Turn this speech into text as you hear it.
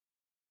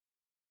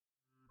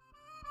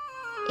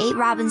8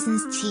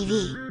 Robinsons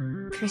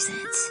TV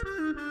presents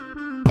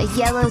a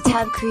Yellow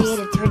Tub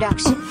Creative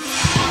production.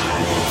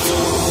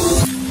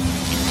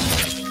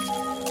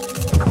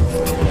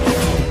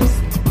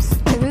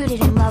 The Rooted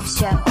in Love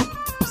Show.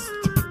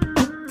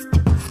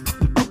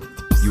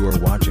 You are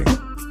watching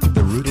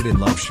The Rooted in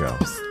Love Show.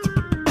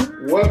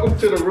 Welcome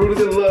to the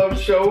Rooted in Love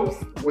Show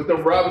with the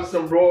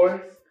Robinson Boys.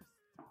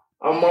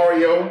 I'm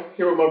Mario,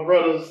 here with my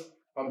brothers.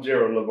 I'm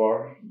Gerald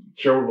LeVar.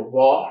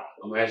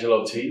 I'm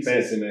Angelo T.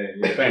 Fancy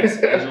name. Yeah,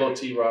 fancy. Angelo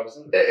T.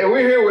 Robinson. And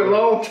we're here with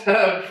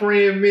longtime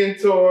friend,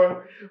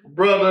 mentor,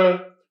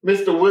 brother,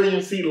 Mr.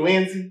 William C.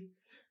 Lindsey.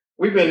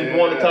 We've been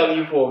wanting to talk to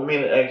you for a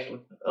minute,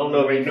 actually. I don't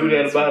know if you knew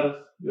that about us.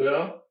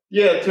 Yeah.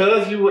 Yeah, tell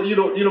us you're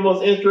the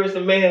most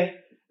interesting man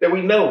that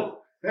we know.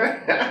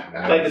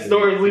 Like the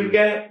stories we've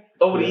got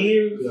over the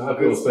years. Yeah, I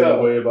feel the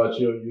same way about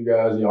you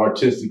guys, your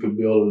artistic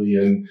ability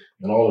and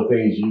all the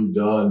things you've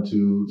done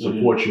to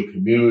support your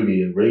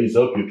community and raise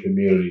up your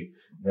community.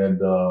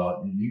 And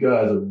you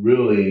guys are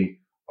really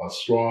a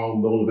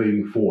strong,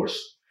 motivating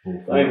force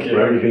for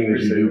everything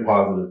that you do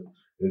positive.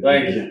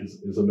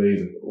 It's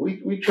amazing.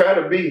 We try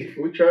to be,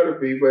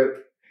 but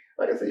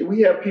like I said,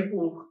 we have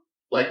people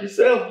like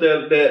yourself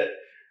that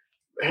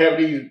have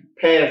these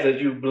paths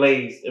that you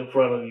blazed in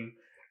front of you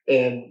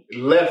and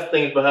left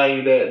things behind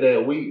you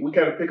that we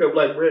kind of pick up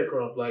like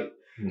breadcrumbs. Like,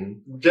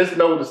 just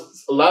know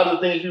a lot of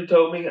the things you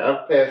told me,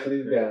 I've passed to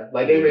these guys.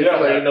 Like, they may feel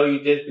like they know you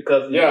just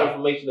because of the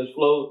information that's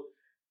flowed.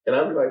 And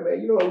I'll be like,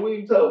 man, you know what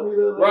William told me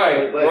the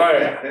other day?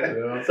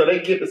 Right. So they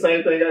get the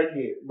same thing I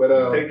get. But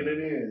taking it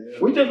in. Yeah.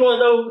 We just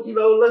want to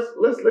know,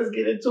 let's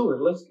get into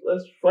it. Let's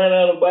find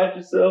out about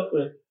yourself.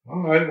 And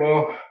all right.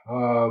 Well,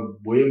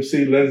 William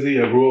C. Lindsey.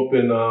 I grew up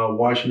in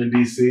Washington,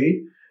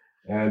 D.C.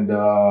 and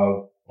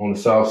on the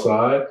South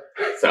Side.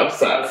 South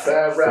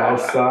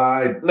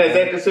Side. Now, is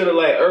that considered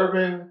like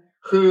urban,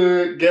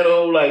 hood,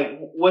 ghetto? Like,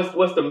 what's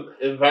the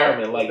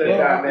environment like?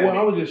 Well,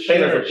 I was just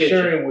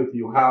sharing with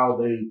you how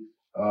they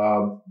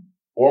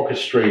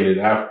orchestrated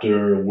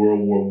after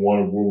World War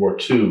I and World War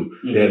II.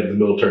 They had the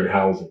military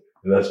housing,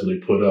 and that's what they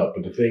put up.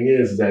 But the thing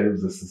is that it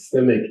was a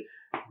systemic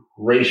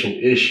racial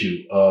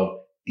issue of,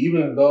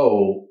 even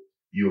though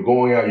you're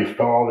going out, your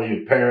father,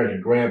 your parents,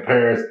 your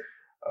grandparents,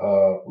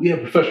 we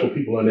have professional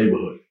people in our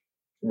neighborhood.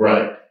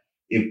 Right.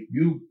 If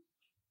you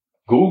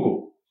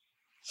Google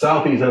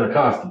Southeast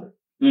Anacostia,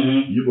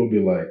 you're going to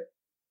be like,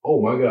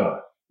 oh my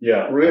God.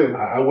 Yeah. Really?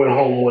 I went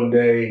home one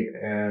day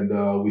and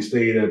we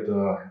stayed at,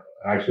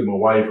 actually my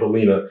wife,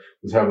 Helena,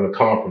 was having a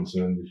conference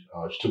and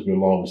she took me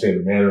along. We stayed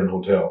at the Mandarin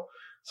Hotel.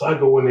 So I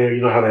go in there,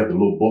 you know how they have the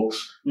little books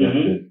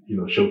that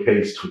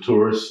showcase for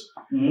tourists.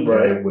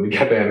 Right. And when they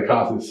got to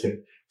Anacostia, it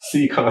said,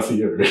 see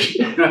concierge.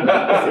 Don't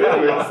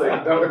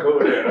go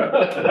there.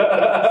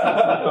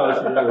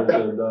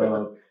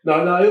 No,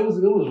 it was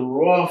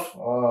rough.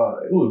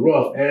 It was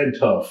rough and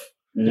tough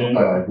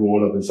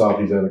growing up in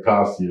Southeast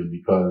Anacostia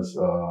because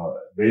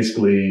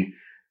basically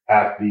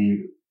at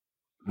the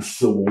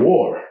Civil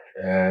War,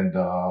 and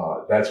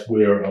that's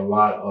where a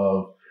lot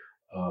of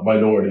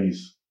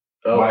minorities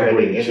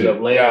migrated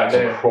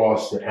to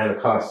across the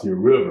Anacostia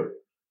River.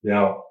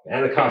 Now, the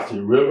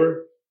Anacostia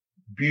River,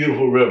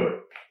 beautiful river,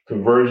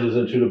 converges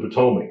into the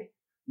Potomac.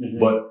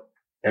 But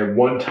at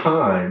one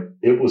time,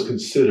 it was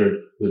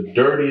considered the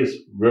dirtiest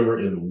river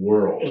in the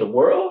world. In the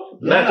world?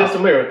 Yeah. Not just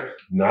America.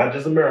 Not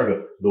just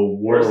America, the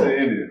world. Where's the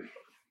Indian?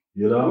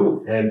 You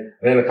know? And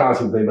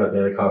Anacostia is named after the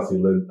Anacostia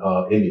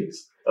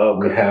Indians.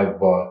 We have,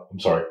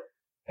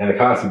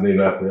 Anacostia is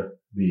named after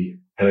the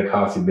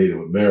Anacostia Native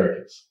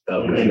Americans.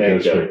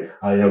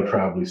 I am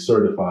traveling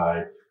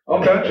certified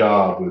in a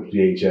job with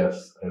DHS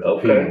as a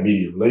female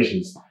media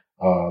relations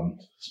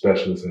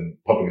specialist and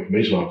public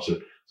information officer.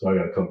 So I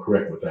got to come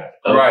correct with that.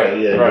 Right. I've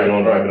been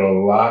on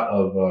a lot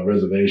of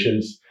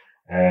reservations,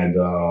 and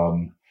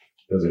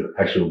there's an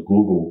actual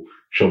Google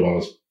show I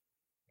was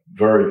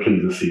very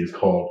pleased to see. It's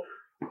called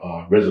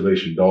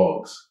Reservation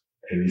Dogs,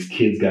 and these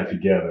kids got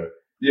together.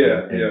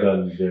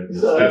 Done their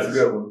so that's a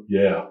good one.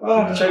 Yeah.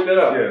 Check that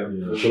out.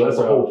 Yeah. So that's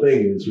the whole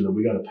thing is,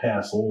 we got to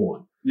pass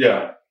on.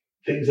 Yeah.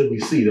 Things that we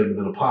see that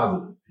are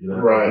positive,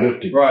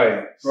 uplifting.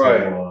 Right.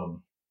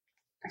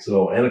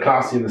 So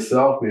Anacostia in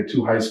itself, we had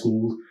 2 high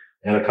schools,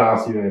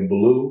 Anacostia and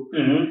Ballou.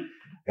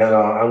 And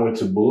I went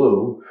to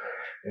Ballou,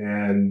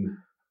 and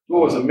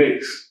what was a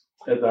mix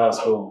at the high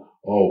school?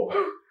 Oh,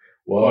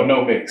 well, or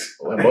no mix.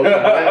 Well,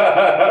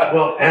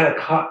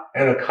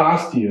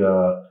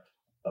 Anacostia,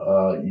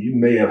 you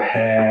may have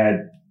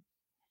had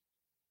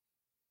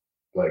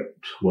like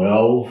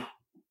 12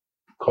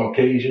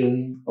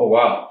 Caucasian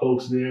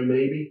folks there,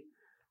 maybe.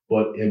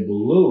 But in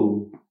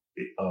Ballou,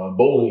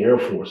 Bowling Air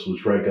Force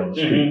was right down the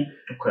street.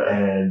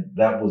 And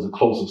that was the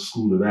closest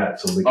school to that.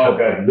 So they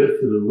kind of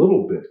lifted a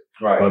little bit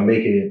by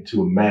making it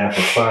to a math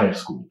and science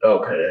school.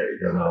 Okay, there you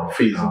go.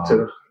 Feeds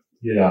into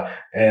yeah.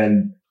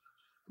 And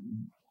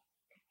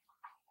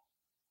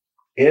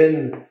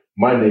in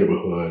my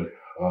neighborhood,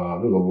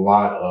 there's a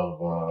lot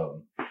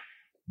of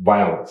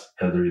violence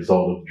as a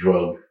result of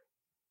the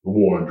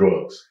war on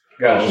drugs.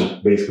 Gotcha. Which is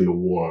basically a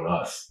war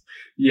on us.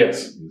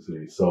 Yes. You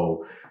see,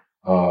 so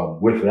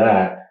with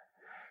that,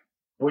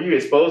 were you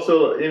exposed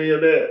to any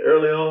of that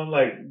early on,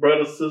 like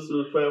brothers,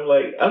 sisters, family?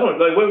 Like, I don't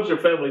like, what was your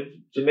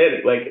family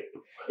genetic like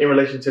in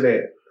relation to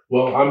that?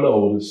 well, I'm the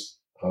oldest.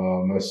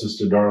 My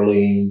sister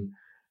Darlene,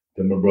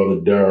 then my brother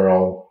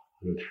Daryl,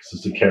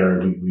 sister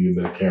Karen. We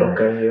met Karen.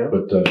 Okay, yeah.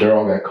 But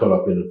Daryl got caught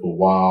up in it for a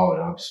while,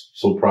 and I'm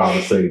so proud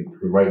to say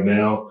right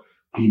now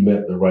he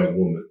met the right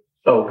woman.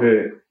 Oh,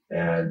 good.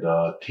 And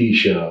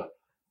Tisha,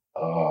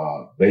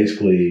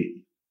 basically,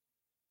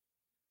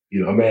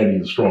 a man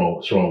needs a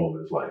strong woman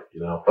in his life,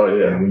 Oh,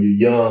 yeah. And when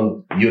you're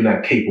young, you're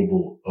not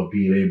capable of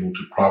being able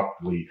to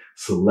properly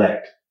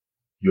select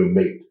your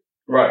mate.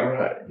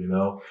 Right.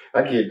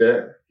 I get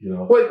that.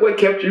 What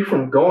kept you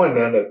from going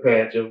down that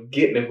path of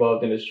getting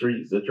involved in the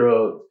streets, the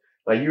drugs?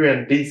 Like, you're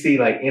in DC,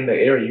 like in the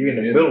area, you're in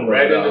the middle of it.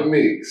 Right in the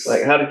mix.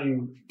 Like, how did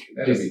you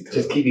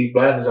just keep these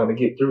blinders on to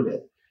get through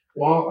that?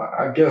 Well,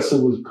 I guess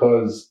it was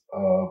because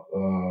of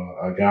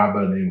a guy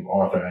by the name of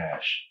Arthur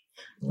Ashe.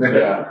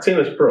 Yeah.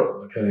 Tennis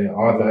pro. Okay,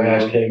 Arthur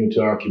Ashe came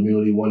into our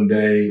community one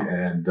day,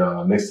 and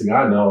next thing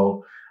I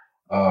know,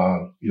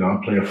 I'm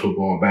playing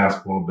football,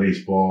 basketball,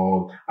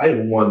 baseball. I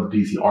even won the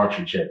DC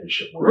Archery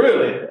Championship.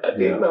 Really? I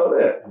didn't know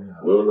that.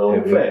 Yeah. Little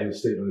known fact. In the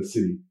state of the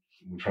city,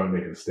 we're trying to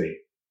make it a state.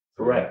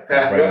 Right.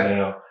 Right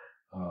now.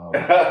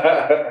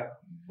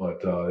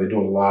 But they're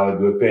doing a lot of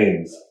good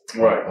things.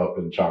 Right. Up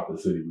in Chocolate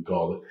City, we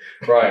call it.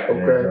 Right.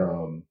 Okay.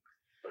 And,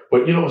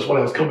 but it's when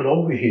I was coming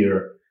over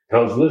here, and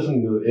I was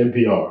listening to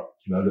NPR.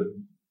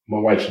 My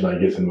wife and I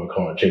gets in my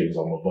car and changes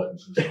all my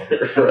buttons and stuff.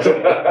 So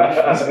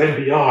that's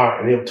NPR,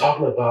 and they were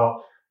talking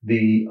about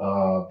the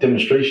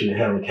demonstration they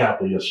had on the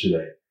Capitol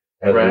yesterday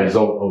as a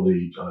result of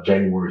the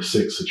January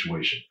 6th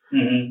situation.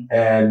 Mm-hmm.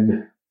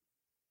 And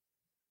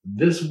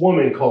this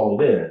woman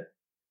called in,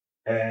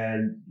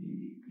 and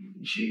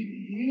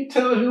she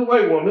tells you a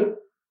white woman,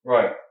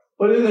 right?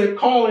 But it's a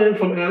call in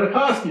from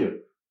Anacostia.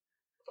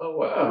 Oh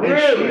wow! And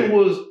she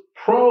was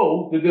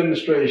pro the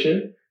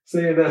demonstration,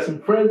 saying that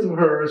some friends of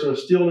hers are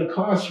still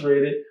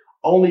incarcerated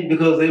only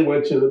because they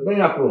went to the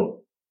bathroom.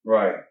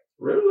 Right.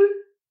 Really?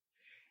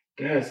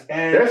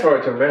 That's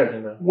hard to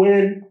imagine. Though.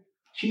 When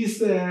she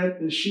said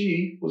that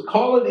she was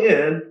calling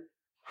in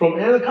from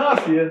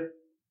Anacostia,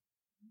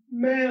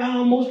 man, I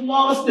almost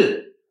lost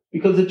it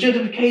because of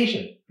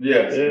gentrification.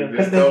 Yes. Yeah.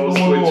 This whole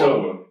switch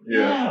over.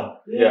 Yeah.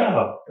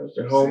 That's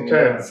the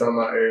hometown. Some of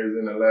our areas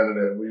in Atlanta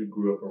that we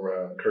grew up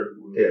around,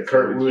 Kirkwood. Yeah,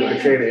 Kirkwood,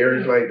 Decatur,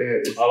 areas like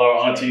that. All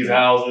our aunties'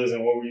 houses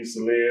and where we used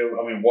to live.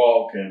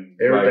 Walk and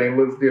everything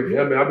looks different.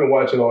 Yeah, I've been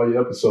watching all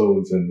your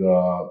episodes, and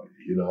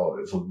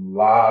it's a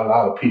lot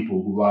of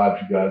people whose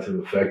lives you guys have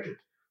affected,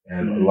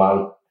 and a lot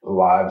of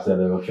lives that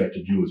have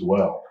affected you as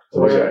well.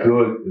 So it's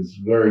good. It's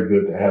very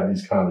good to have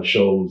these kind of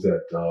shows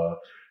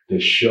that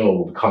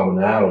show the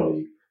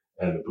commonality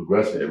and the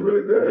progressive. It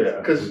really does.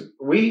 Because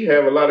we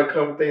have a lot of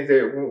common things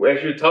that,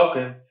 as you're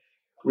talking,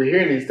 we're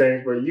hearing these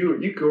things, but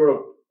you grew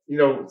up,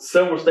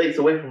 several states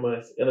away from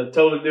us in a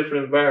totally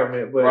different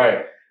environment,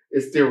 but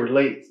it still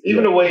relates.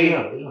 Even the way,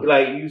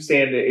 like you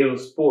saying that it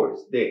was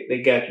sports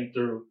that got you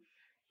through.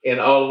 And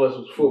all of us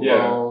was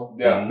football,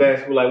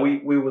 basketball. Like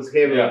we was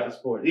heavy into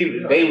sports.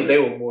 Even they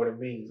were more than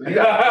me.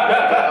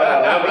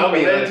 I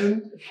mean,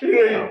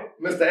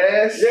 Mr.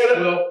 Ash.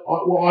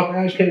 Well, Arthur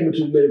Ashe came into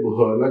the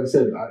neighborhood. Like I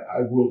said,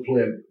 I grew up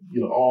playing,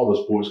 all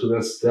the sports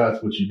because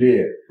that's what you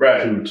did,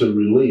 right? To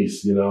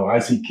release. I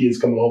see kids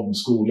coming home from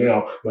school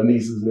now. My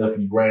nieces,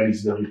 nephews,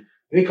 grandnieces, nephews.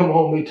 They come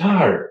home, they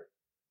tired,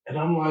 and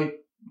I'm like.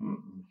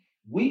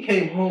 We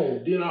came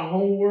home, did our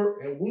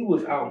homework, and we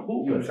was out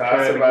hooping.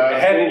 I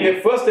had to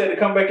get fussed at to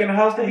come back in the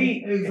house to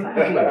eat.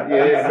 Exactly.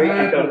 Make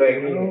you come back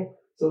in.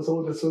 So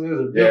there's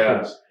a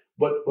difference.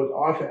 But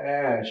Arthur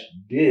Ashe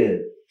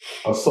did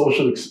a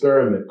social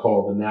experiment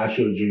called the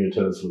National Junior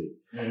Tennis League.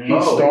 Mm-hmm.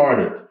 He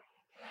started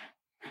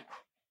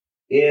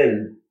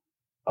in,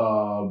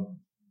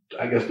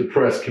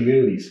 depressed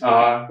communities.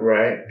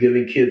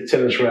 Giving kids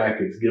tennis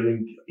rackets,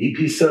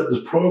 he set up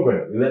this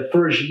program. In that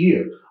first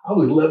year, I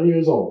was 11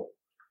 years old.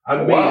 I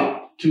made it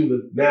to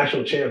the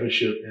national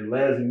championship in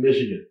Lansing,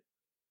 Michigan.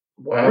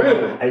 Wow.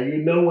 Really? And you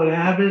know what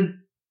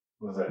happened?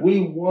 What's that?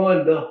 We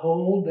won the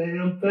whole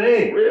damn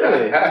thing.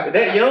 Really?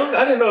 That young?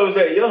 I didn't know it was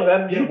that young.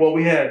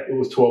 It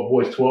was 12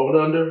 boys, 12 and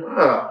under.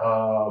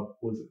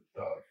 Was it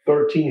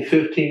 13,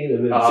 15,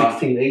 and then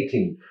 16,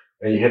 18.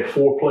 And you had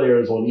 4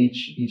 players on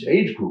each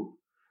age group.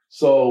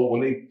 So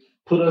when they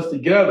put us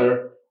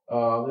together, they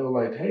were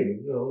like, hey,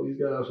 these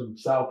guys from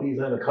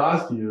Southeast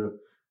Anacostia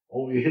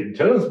only hitting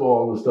tennis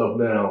balls and stuff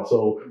now.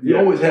 So you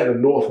always had a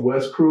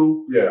Northwest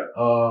crew. Yeah.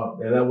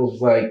 And that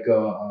was like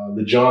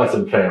the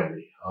Johnson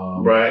family.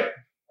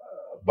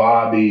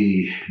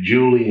 Bobby,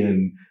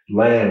 Julian,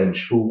 Lange,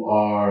 who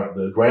are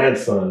the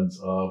grandsons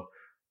of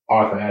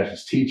Arthur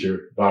Ashe's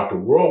teacher, Dr.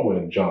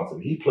 Whirlwind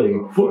Johnson. He played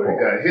football.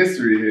 Got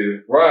history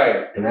here.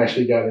 Right. And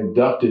actually got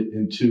inducted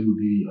into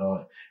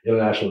the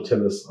International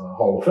Tennis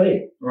Hall of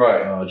Fame.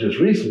 Right. Just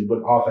recently.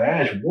 But Arthur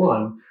Ashe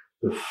won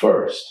the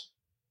first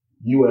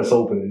U.S.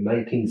 Open in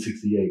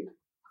 1968.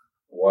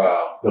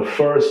 Wow. The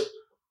first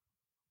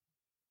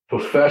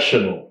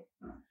professional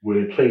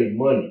where they played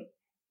money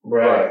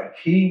Right.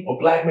 A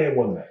black man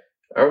won that.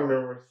 I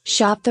remember.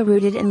 Shop the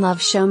Rooted in Love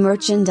Show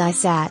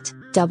merchandise at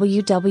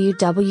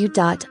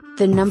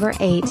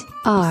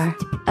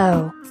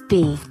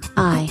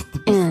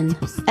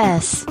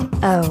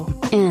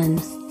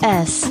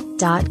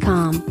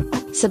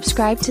www.thenumber8ROBINSONS.com.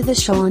 Subscribe to the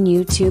show on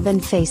YouTube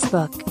and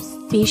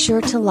Facebook. Be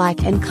sure to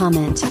like and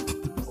comment. A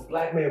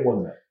black man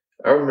won that.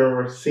 I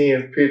remember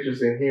seeing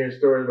pictures and hearing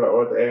stories about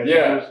Arthur Ashe.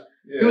 Yeah.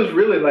 He was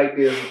really like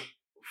this,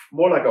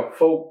 more like a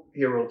folk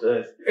hero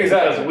to us.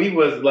 Exactly. Because we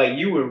was like,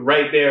 you were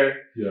right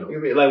there. Yeah.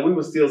 Like we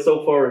were still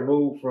so far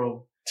removed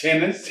from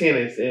tennis,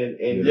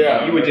 and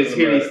yeah, you would just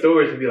hear these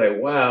stories and be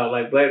like, wow,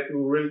 like black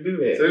people really do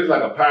that. So he was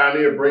like a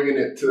pioneer bringing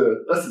it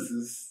to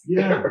us.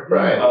 Yeah.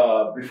 Right.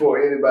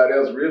 Before anybody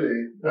else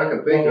really, I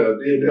can think of.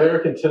 The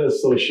American Tennis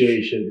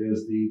Association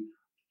is the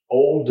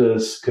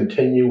oldest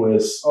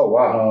continuous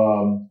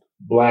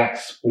black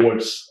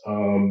sports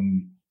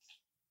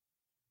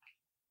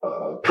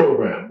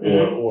program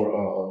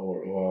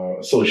or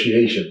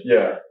association.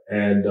 Yeah.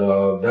 And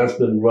that's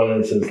been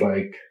running since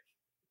like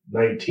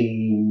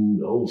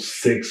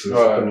 1906 or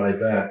something like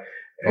that.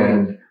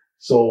 And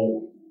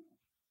so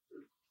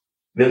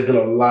there's been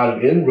a lot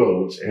of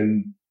inroads,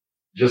 and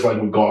just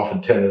like with golf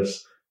and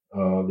tennis,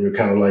 they're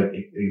kind of like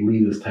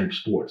elitist type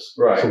sports.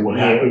 Right. So what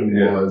happened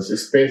was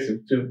it's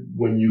expensive too.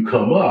 When you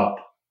come up,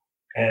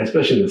 and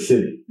especially in the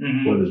city,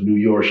 whether it's New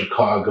York,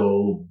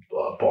 Chicago,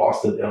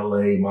 Boston,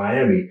 LA,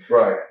 Miami,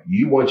 right?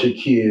 You want your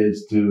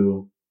kids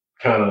to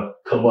kind of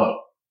come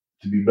up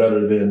to be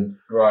better than,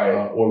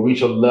 or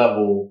reach a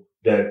level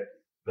that's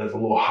a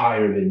little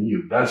higher than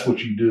you. That's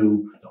what you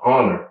do to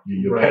honor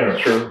your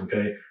parents,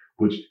 okay?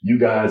 Which you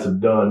guys have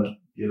done,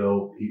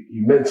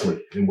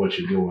 immensely in what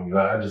you're doing.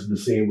 I just been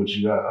seeing what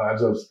you got. I'm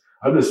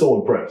just so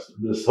impressed.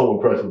 I'm just so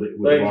impressed with the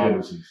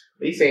Robinsons.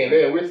 He's saying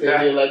that. We're sitting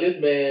here like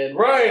this man.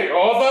 Right,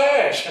 Arthur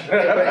Ashe.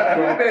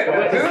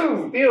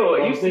 Still,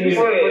 you said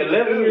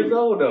 11 years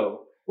old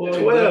though. Well,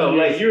 12.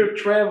 Like you're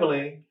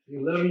traveling,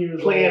 11 years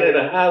playing old.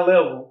 at a high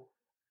level.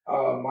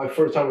 My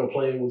first time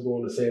playing was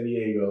going to San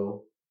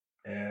Diego.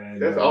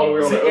 And that's all the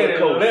way on the other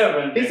coast.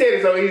 11. He said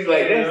it so he's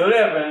like, that's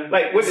 11.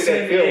 Like, what did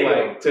that feel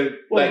like to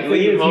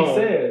leave home?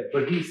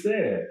 He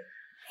said,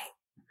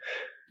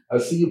 I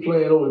see you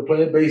playing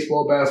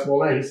baseball,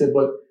 basketball. He said,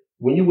 but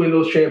when you win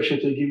those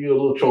championships, they give you a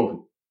little trophy.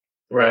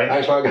 Right.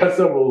 Actually, I got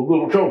several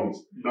little trophies.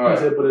 Right.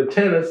 He said, but in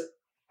tennis,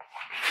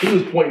 he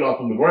was pointing off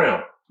from the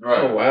ground.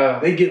 Right. Oh,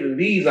 wow. They giving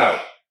these out,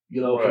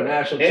 for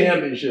national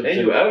championships. And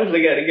you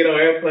obviously got to get on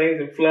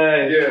airplanes and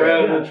fly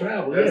and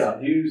travel. That's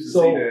huge to see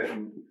that.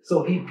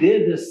 So he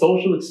did this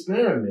social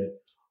experiment,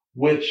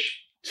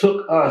 which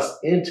took us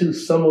into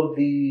some of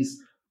these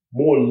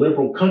more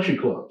liberal country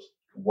clubs.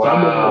 Wow. So I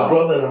remember my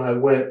brother and I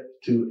went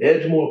to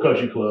Edgemoor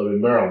Country Club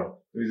in Maryland.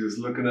 We just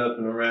looking up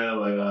and around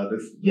like,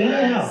 this is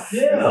nice.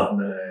 This is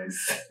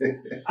nice.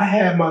 I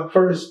had my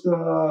first,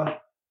 okay,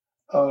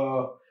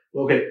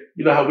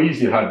 you know how we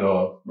used to eat hot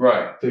dog?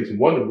 Right. Take some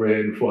Wonder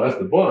Bread before that's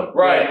the bun.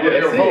 Right.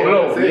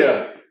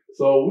 Yeah.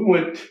 So we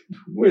went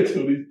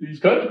to these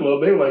country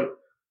clubs. They were like,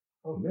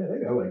 oh man, they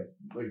got like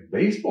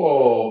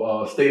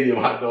baseball stadium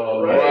hot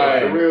dogs. Right.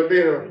 The real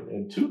deal.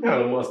 And 2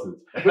 kind of mustards.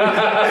 I'm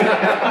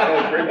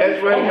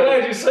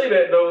glad you say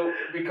that though,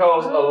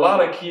 because a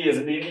lot of kids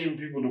and even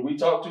people that we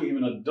talk to,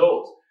 even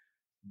adults,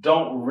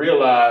 don't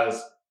realize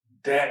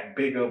that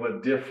big of a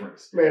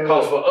difference.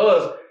 Because for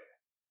us,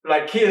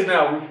 like kids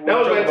now, I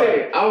was going to tell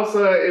you, our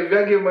son, if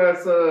I give my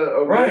son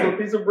a regular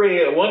piece of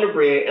bread, a Wonder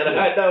Bread, and a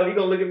hot dog, he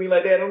going to look at me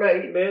like that. I'm not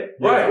eating that.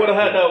 Right. What a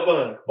hot dog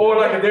bun. Or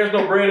like if there's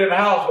no bread in the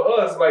house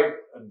for us, like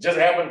just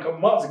happened a couple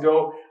months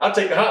ago, I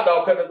take the hot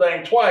dog, cut the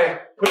thing twice,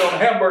 put it on a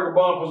hamburger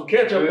bun, put some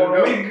ketchup on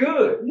it, we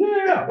good.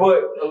 Yeah.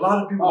 But a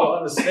lot of people don't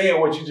understand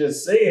what you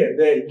just said,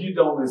 that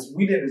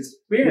we didn't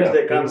experience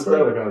that kind of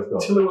stuff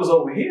until it was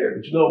over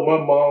here. But my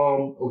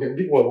mom,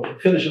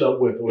 finishing up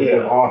with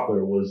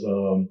Arthur was,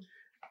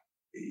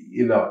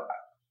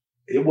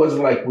 it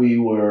wasn't like we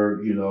were,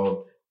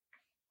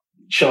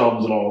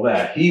 chums and all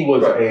that. He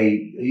was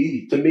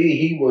to me,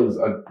 he was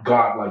a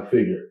godlike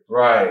figure.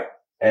 Right.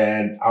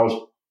 And I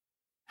was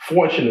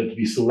fortunate to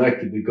be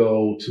selected to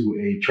go to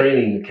a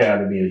training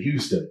academy in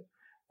Houston.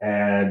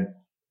 And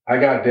I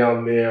got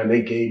down there and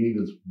they gave me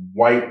this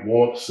white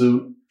warm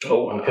suit.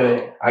 Oh, wow.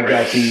 Okay. I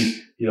got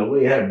these, we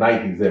didn't have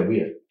Nikes then. We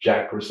had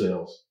Jack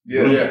Purcells.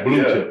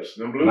 Blue tips.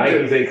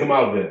 Nikes ain't come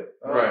out then.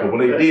 Right. But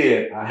when they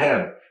did, I had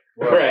them.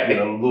 Right.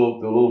 The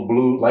little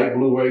blue, light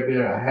blue right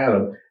there. I had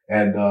them.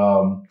 And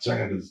so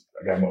I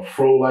got my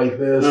fro like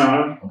this.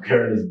 Uh-huh. I'm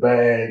carrying this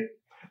bag.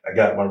 I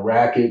got my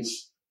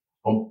rackets.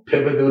 I'm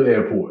pimping through the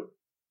airport.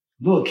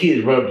 Little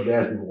kids run up to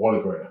ask me for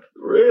autograph.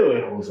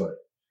 Really? I was like,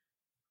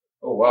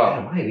 oh, wow.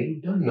 Damn, I ain't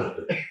even done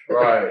nothing.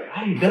 Right.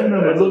 I ain't done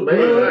nothing. That's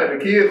amazing.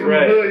 The kids from the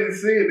hood, you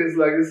see it, it's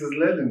like, this is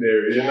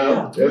legendary,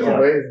 That's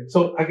amazing.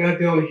 So I got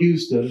down to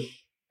Houston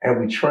and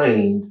we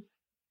trained,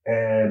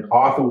 and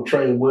Arthur would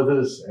train with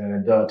us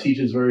and teach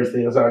us various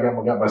things. I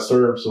got my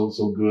serve so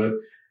good,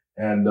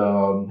 and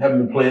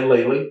haven't been playing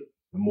lately.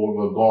 I'm more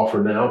of a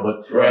golfer now,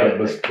 but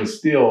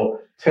still,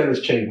 tennis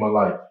changed my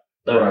life.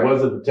 If it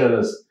wasn't for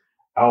tennis,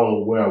 I don't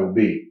know where I would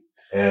be.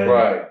 And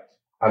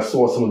I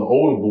saw some of the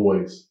older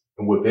boys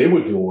and what they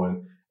were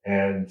doing,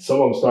 and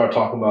some of them started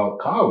talking about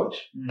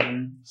college.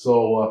 Mm-hmm.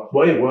 So,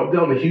 anyway, I'm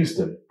down to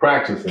Houston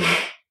practicing,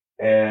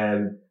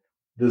 and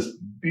this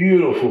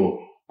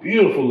beautiful,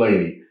 beautiful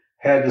lady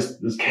had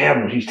this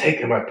camera. She's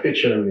taking my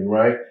picture and everything,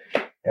 right?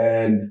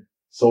 And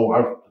so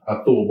I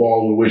threw a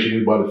ball where she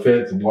was by the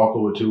fence and walk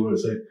over to her and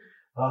say,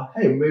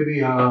 hey,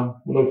 maybe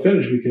when I'm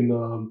finished, we can,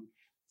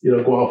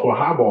 go out for a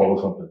highball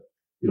or something.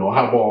 A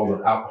highball is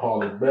an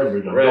alcoholic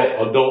beverage,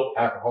 adult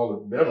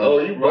alcoholic beverage. Oh,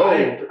 you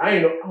bold. I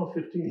ain't know. I was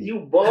 15.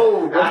 You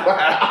bold. I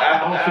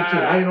was 15.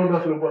 I ain't know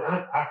nothing about.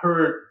 I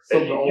heard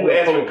some of the old. You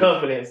asked for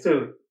confidence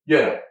too.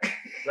 Yeah.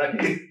 And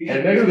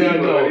next thing I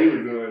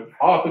know,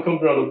 Arthur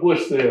comes around the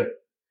bush, said,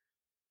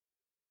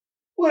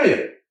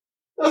 "William,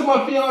 that's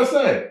my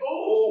fiance."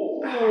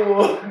 Oh,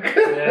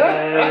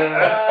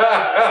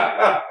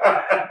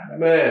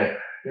 man,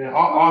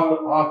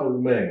 Arthur's a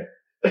man.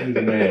 He's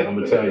a man. I'm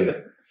gonna tell you.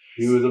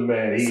 He was a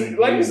man.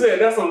 You said,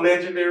 that's a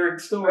legendary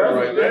story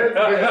right there.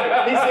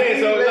 He said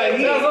so. Like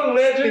that's a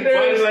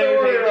legendary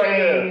story right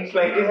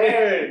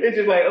there. It's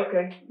just like,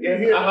 okay, yeah.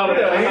 He don't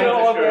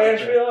want to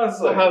ask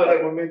fiance. I hollered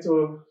at my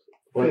mentor.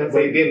 He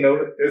didn't know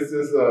it. It's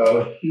just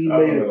he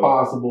made it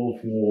possible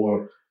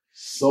for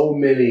so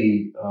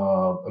many.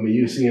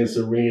 You're seeing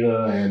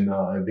Serena and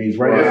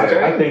these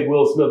I think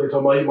Will Smith. They're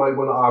talking about he might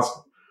win an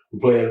Oscar for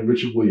playing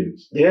Richard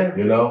Williams. Yeah,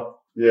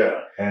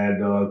 Yeah,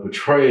 and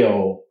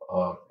portrayal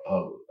of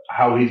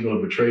how he's going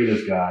to portray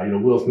this guy.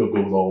 Will Smith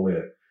goes all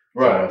in.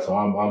 Right. So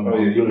I'm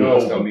really hoping.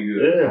 It's gonna be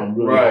good. Yeah. I'm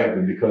really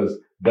hoping because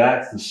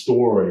that's the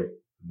story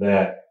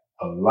that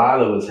a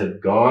lot of us have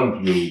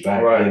gone through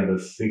back in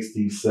the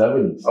 60s,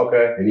 70s,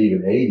 and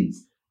even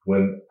 80s.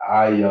 When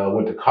I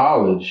went to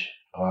college,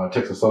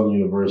 Texas Southern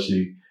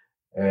University,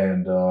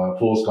 and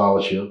full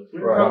scholarship.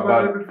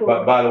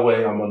 By the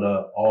way, I'm on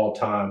the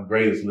all-time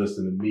greatest list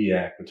in the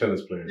MEAC for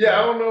tennis players. Yeah,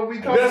 I don't know if we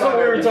talked That's about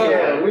what we were talking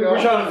about. We were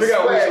trying to figure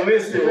out which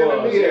list it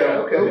was. The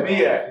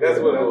MEAC. That's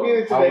what it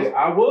was.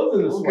 I was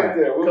in the SWAC.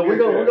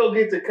 We're gonna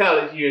get to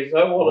college years. So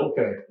I want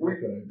to.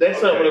 That's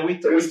something that we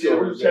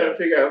were trying to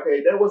figure out. Okay,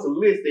 that was a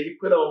list that he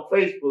put on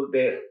Facebook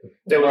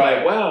that was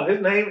like, wow, his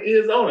name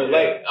is on it.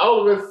 Like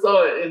all of us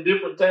saw it in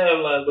different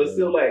timelines, but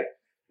still like.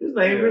 His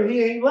name really,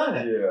 he ain't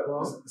lying. Yeah.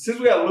 Since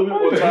we got a little bit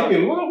more time. He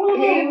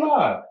ain't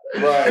lying.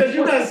 Because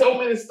you got so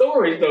many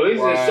stories, though.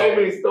 It's just so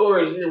many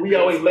stories. We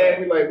always laugh.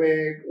 We like,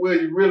 man,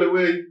 will you?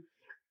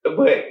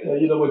 But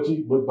you know what?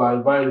 But by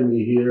inviting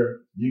me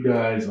here, you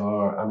guys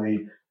are.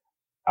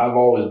 I've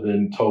always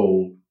been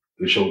told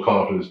to show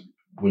confidence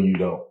when you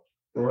don't.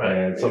 Right.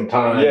 And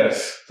sometimes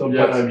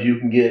you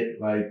can get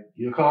like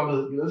your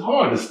confidence. It's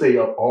hard to stay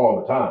up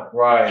all the time.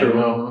 Right.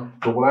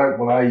 But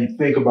when I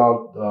think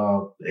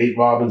about 8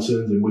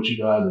 Robinsons and what you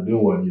guys are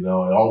doing, it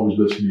always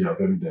lifts me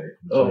up every day.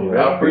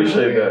 I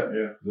appreciate that.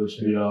 Yeah.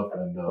 Lifts me up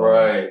and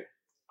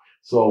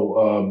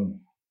So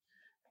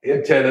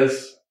in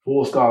tennis,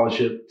 full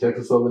scholarship,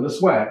 Texas Southern, the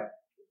SWAC.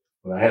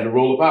 But I had to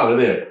roll up out of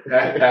there.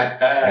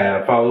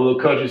 And I found a little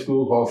country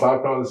school called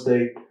South Carolina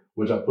State,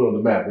 which I put on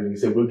the map. And he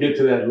said, we'll get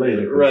to that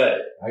later. Right.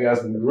 I got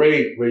some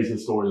great racing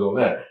stories on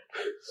that.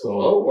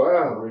 So,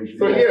 wow.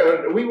 So,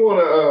 we want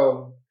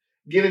to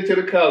get into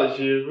the college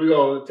years. We're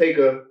going to take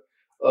a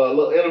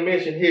little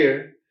intermission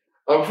here.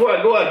 Before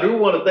I go, I do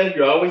want to thank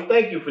you. I always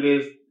thank you for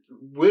this.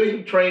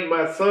 William trained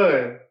my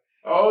son.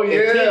 Oh, yeah.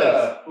 In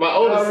tennis, my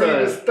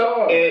oldest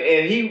son.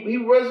 And he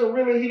wasn't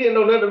really, he didn't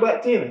know nothing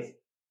about tennis.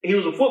 He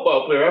was a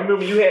football player. I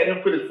remember you had him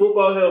put his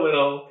football helmet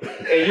on,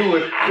 and you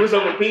was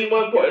up in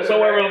Piedmont,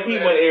 somewhere around the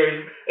Piedmont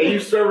area, and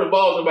you serving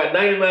balls about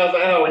 90 miles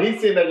an hour, and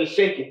he's sitting there just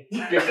shaking,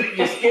 just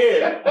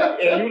scared.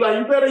 And you like,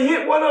 you better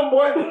hit one of them,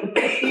 boy.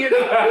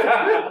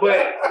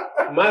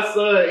 But my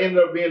son ended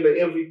up being the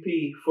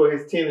MVP for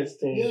his tennis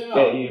team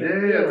that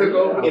year. Yeah, took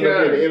over. He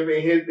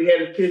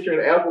had his picture in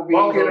the Applebee's.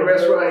 Walk in the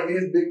restaurant,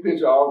 his big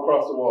picture all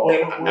across the wall.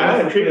 And I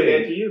attribute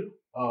that to you.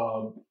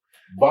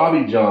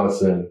 Bobby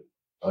Johnson.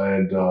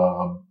 And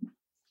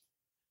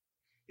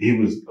he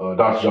was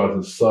Dr.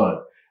 Johnson's son,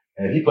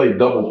 and he played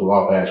doubles with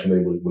Off Ash when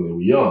they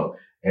were young.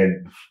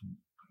 And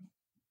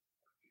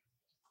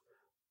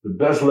the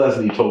best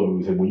lesson he told me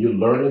was that when you're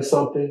learning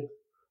something,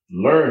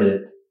 learn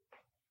it,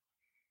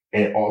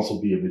 and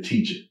also be able to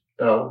teach it.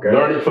 Oh, okay.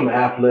 Learn it from an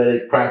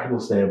athletic, practical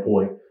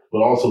standpoint,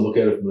 but also look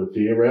at it from a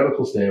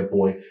theoretical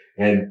standpoint,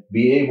 and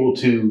be able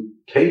to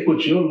take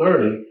what you're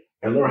learning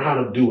and learn how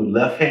to do it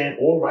left hand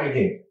or right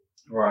hand.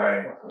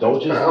 Right.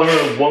 Don't just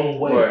learn one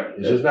way. Right.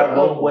 It's just not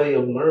one way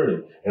of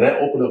learning. And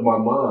that opened up my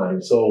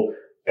mind. So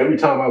every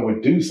time I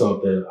would do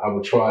something, I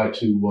would try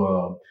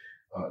to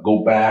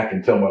go back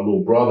and tell my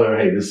little brother,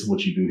 hey, this is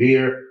what you do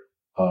here.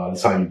 This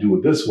is how you do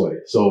it this way.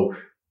 So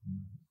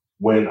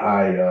when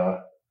I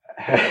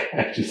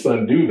had your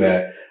son do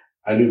that,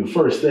 I knew the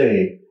first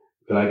thing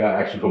that I got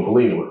actually from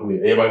Polina.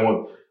 Everybody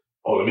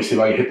oh, let me see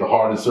if I can hit the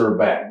hard and serve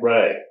back.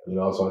 Right. You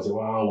know, so I said,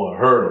 well, I don't want to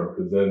hurt him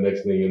because then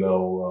next thing you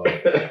know,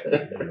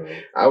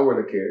 I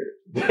wouldn't have cared.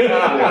 Like,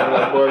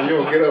 boy, you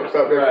don't get up,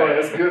 stop that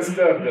fight. That's good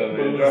stuff, though, man.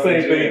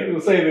 It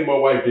was the same thing my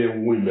wife did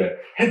when we met.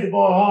 Hit the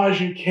ball hard as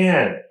you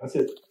can. I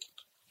said,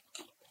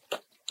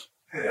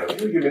 "Hell, you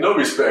didn't give me no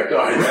respect,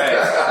 are you?" You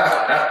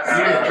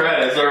didn't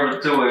try to serve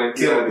it to her and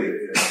kill me.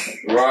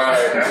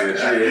 Right.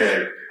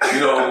 Yeah. You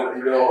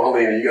know,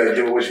 Helena, you got to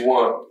give her what you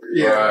want.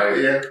 Yeah.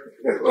 Right. Yeah.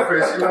 Okay,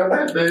 so like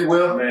that, baby.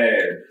 Well,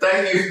 Man.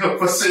 thank you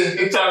for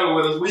sitting and talking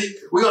with us.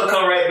 We're going to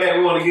come right back.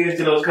 We want to get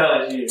into those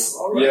college years.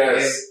 All right.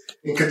 Yes.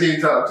 And continue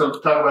to talk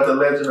about the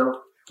legend of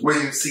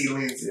William C.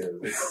 Lindsey.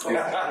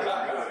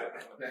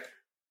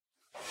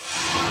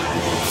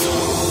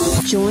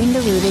 Join the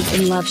Rooted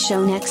in Love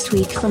show next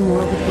week for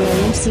more with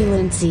William C.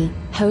 Lindsey,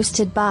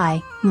 hosted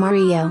by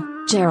Mario,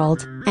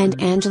 Gerald, and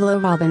Angelo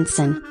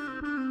Robinson.